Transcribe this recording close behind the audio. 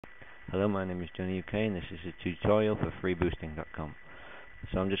Hello, my name is Johnny UK and this is a tutorial for freeboosting.com.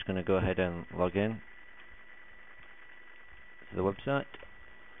 So I'm just going to go ahead and log in to the website.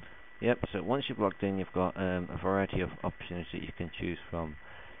 Yep, so once you've logged in, you've got a variety of options that you can choose from.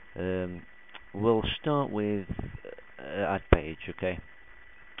 We'll start with ad page, okay?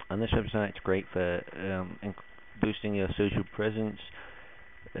 On this website, it's great for boosting your social presence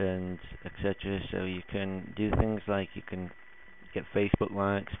and etc. So you can do things like you can get Facebook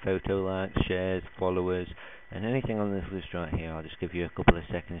likes, photo likes, shares, followers, and anything on this list right here. I'll just give you a couple of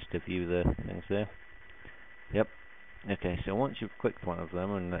seconds to view the things there. Yep. Okay, so once you've clicked one of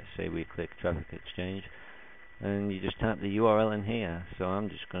them, and let's say we click Traffic Exchange, and you just type the URL in here. So I'm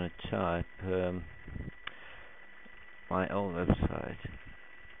just going to type my old website,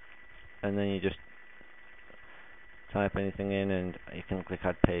 and then you just type anything in, and you can click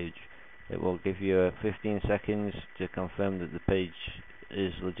Add Page. It will give you 15 seconds to confirm that the page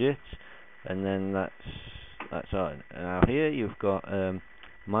is legit, and then that's all. Now here you've got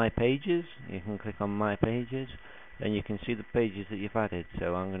My Pages. You can click on My Pages, and you can see the pages that you've added.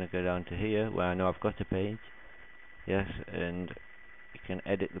 So I'm going to go down to here where I know I've got a page. Yes, and you can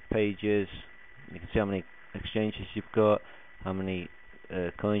edit the pages. You can see how many exchanges you've got, how many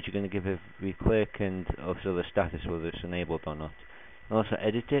coins you're going to give every click, and also the status, whether it's enabled or not. Also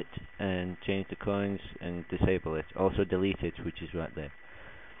edit it and change the coins and disable it. Also delete it, which is right there.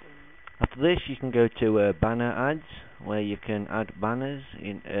 After this, you can go to banner ads, where you can add banners.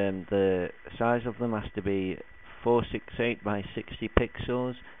 The size of them has to be 468 by 60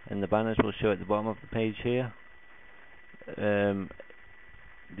 pixels, and the banners will show at the bottom of the page here.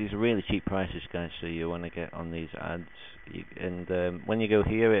 These are really cheap prices, guys, so you want to get on these ads. When you go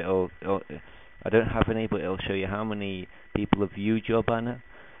here, I don't have any, but it'll show you how many people have viewed your banner,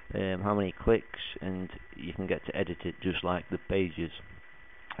 how many clicks, and you can get to edit it just like the pages.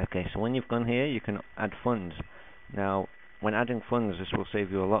 Okay, so when you've gone here, you can add funds. Now, when adding funds, this will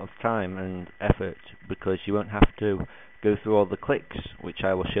save you a lot of time and effort, because you won't have to go through all the clicks, which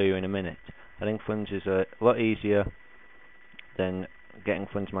I will show you in a minute. Adding funds is a lot easier than getting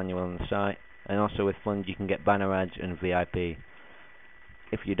funds manual on the site, and also with funds you can get banner ads and VIP.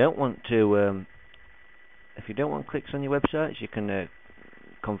 If you don't want clicks on your websites, you can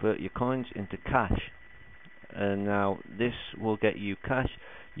convert your coins into cash. And now this will get you cash.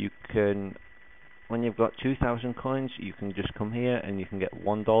 You can, when you've got 2,000 coins, you can just come here and you can get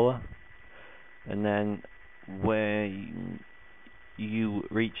 $1. And then where you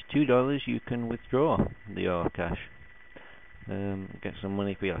reach $2, you can withdraw your cash. Get some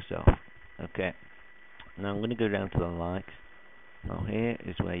money for yourself. Okay. Now I'm going to go down to the likes. Now here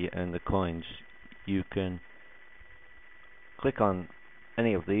is where you earn the coins. You can click on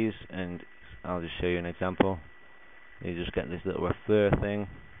any of these, and I'll just show you an example. You just get this little refer thing,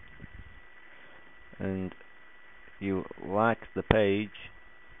 and you like the page,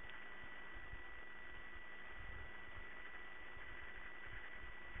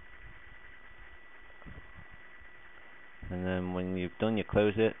 and then when you've done, you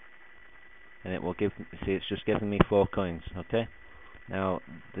close it, and it will see it's just giving me 4 coins. Okay. Now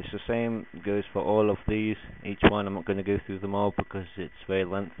this the same goes for all of these. Each one, I'm not going to go through them all because it's very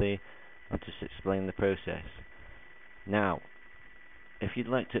lengthy. I'll just explain the process. Now, if you'd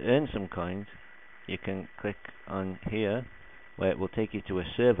like to earn some coins, you can click on here, where it will take you to a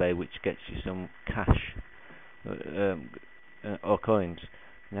survey which gets you some cash or coins.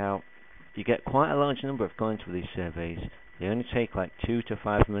 Now, you get quite a large number of coins for these surveys. They only take like 2 to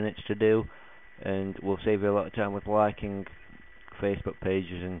 5 minutes to do, and will save you a lot of time with liking Facebook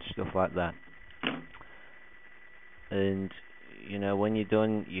pages and stuff like that. And you know, when you're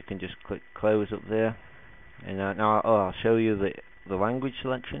done, you can just click close up there. And now I'll show you the language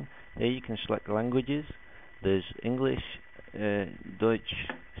selection. Here you can select the languages. There's English, Dutch,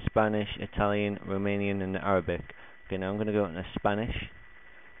 Spanish, Italian, Romanian, and Arabic. Okay, now I'm going to go into Spanish,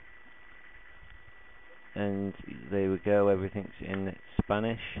 and there we go. Everything's in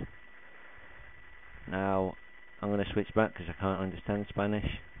Spanish. Now I'm going to switch back because I can't understand Spanish.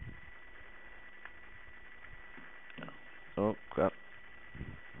 Oh crap.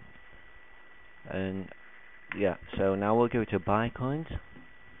 And yeah, so now we'll go to buy coins.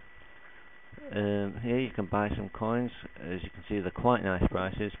 Here you can buy some coins. As you can see, they're quite nice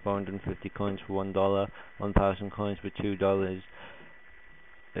prices. 450 coins for $1, 1,000 coins for $2,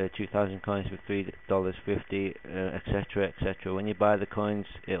 2,000 coins for $3.50, etc., etc. When you buy the coins,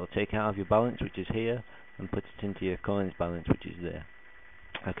 it'll take out of your balance, which is here, and put it into your coins balance, which is there.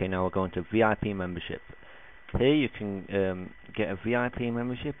 Okay, now we're going to VIP membership. Here you can get a VIP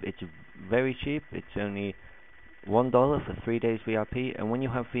membership. It's very cheap. It's only $1 for 3 days VIP, and when you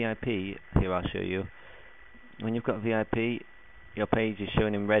have VIP, here I'll show you, when you've got VIP, your page is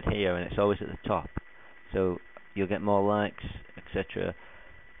shown in red here, and it's always at the top, so you'll get more likes, etc.,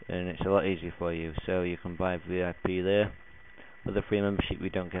 and it's a lot easier for you, so you can buy VIP there. With a free membership we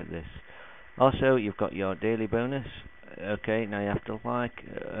don't get this. Also, you've got your daily bonus. Okay, now you have to like,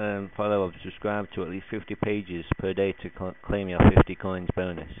 follow or subscribe to at least 50 pages per day to claim your 50 coins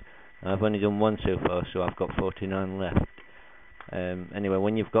bonus. Now, I've only done one so far, so I've got 49 left. Anyway,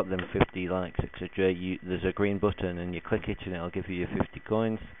 when you've got them 50 likes, etc., there's a green button and you click it and it'll give you your 50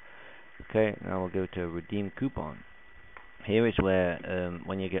 coins. Okay, now we'll go to redeem coupon. Here is where,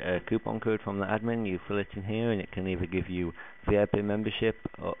 when you get a coupon code from the admin, you fill it in here, and it can either give you VIP membership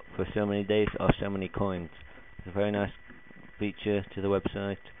for so many days or so many coins. It's a very nice feature to the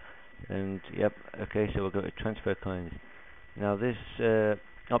website. And yep, okay, so we'll go to transfer coins. Now this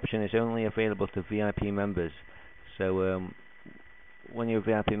option is only available to VIP members. So when you're a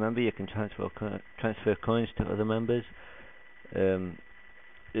VIP member, you can transfer coins to other members, and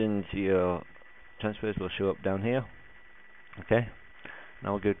your transfers will show up down here. Okay,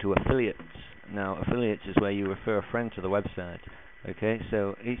 now we'll go to affiliates. Now affiliates is where you refer a friend to the website. Okay,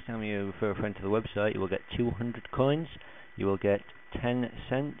 so each time you refer a friend to the website, you will get 200 coins, you will get 10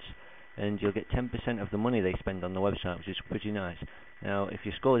 cents, and you'll get 10% of the money they spend on the website, which is pretty nice. Now if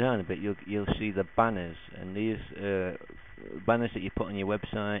you scroll down a bit, you'll see the banners, and these banners that you put on your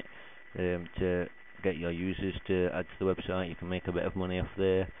website to get your users to add to the website. You can make a bit of money off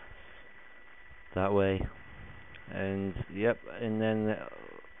there that way. And yep, and then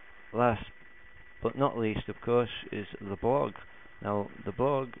last but not least, of course, is the blog. Now the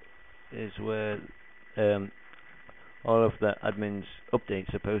blog is where all of the admin's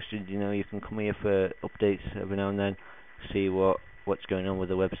updates are posted. You know, you can come here for updates every now and then, see what's going on with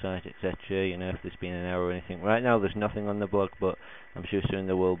the website, etc. You know, if there's been an error or anything. Right now there's nothing on the blog, but I'm sure soon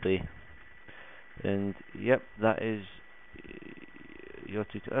there will be. And yep, that is your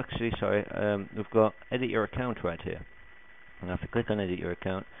tutorial. Actually, sorry, we've got edit your account right here. And if you click on edit your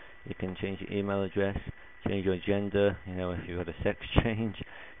account, you can change your email address, change your gender, you know, if you've had a sex change.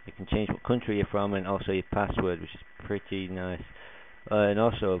 You can change what country you're from, and also your password, which is pretty nice. And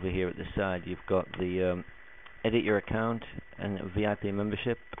also over here at the side, you've got the edit your account and VIP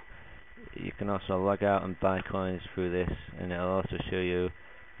membership. You can also log out and buy coins through this, and it'll also show you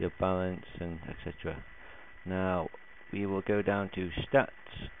your balance and etc. Now we will go down to stats.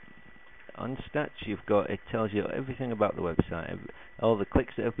 On stats, it tells you everything about the website, all the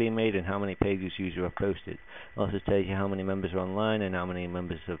clicks that have been made and how many pages users have posted. It also tells you how many members are online and how many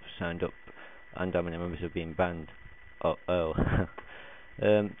members have signed up and how many members have been banned.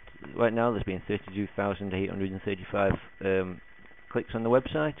 Right now there's been 32,835 clicks on the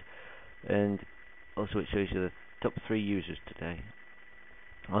website, and also it shows you the top 3 users today.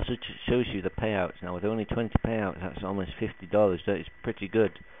 Also shows you the payouts. Now with only 20 payouts, that's almost $50. That is pretty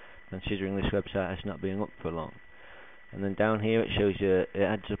good, considering this website has not been up for long. And then down here it shows you, it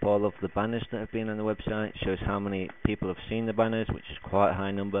adds up all of the banners that have been on the website. It shows how many people have seen the banners, which is quite a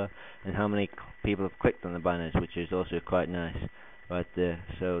high number, and how many people have clicked on the banners, which is also quite nice right there.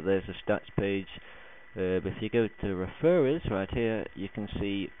 So there's the stats page. But if you go to referrals right here, you can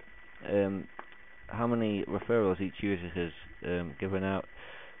see how many referrals each user has given out.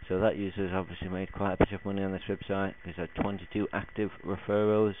 So that user has obviously made quite a bit of money on this website. He's had 22 active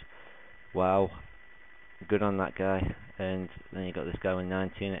referrals. Wow, good on that guy. And then you got this guy with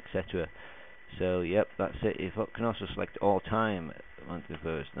 19, etc. So yep, that's it. You can also select all time monthly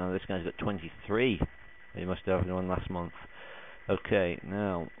referrals. Now this guy's got 23. He must have one last month. Okay,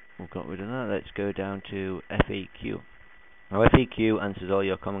 now we've got rid of that. Let's go down to FAQ. Now FAQ answers all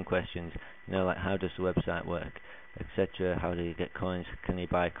your common questions. You know, like how does the website work, etc. How do you get coins? Can you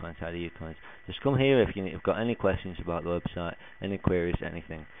buy coins? How do you use coins? Just come here if you've got any questions about the website, any queries,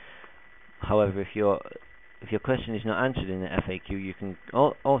 anything. However, if your question is not answered in the FAQ, you can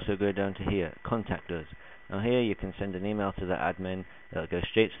also go down to here, contact us. Now here you can send an email to the admin. It'll go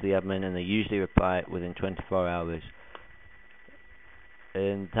straight to the admin, and they usually reply within 24 hours.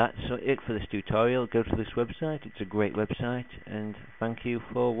 And that's it for this tutorial. Go to this website. It's a great website, and thank you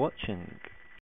for watching.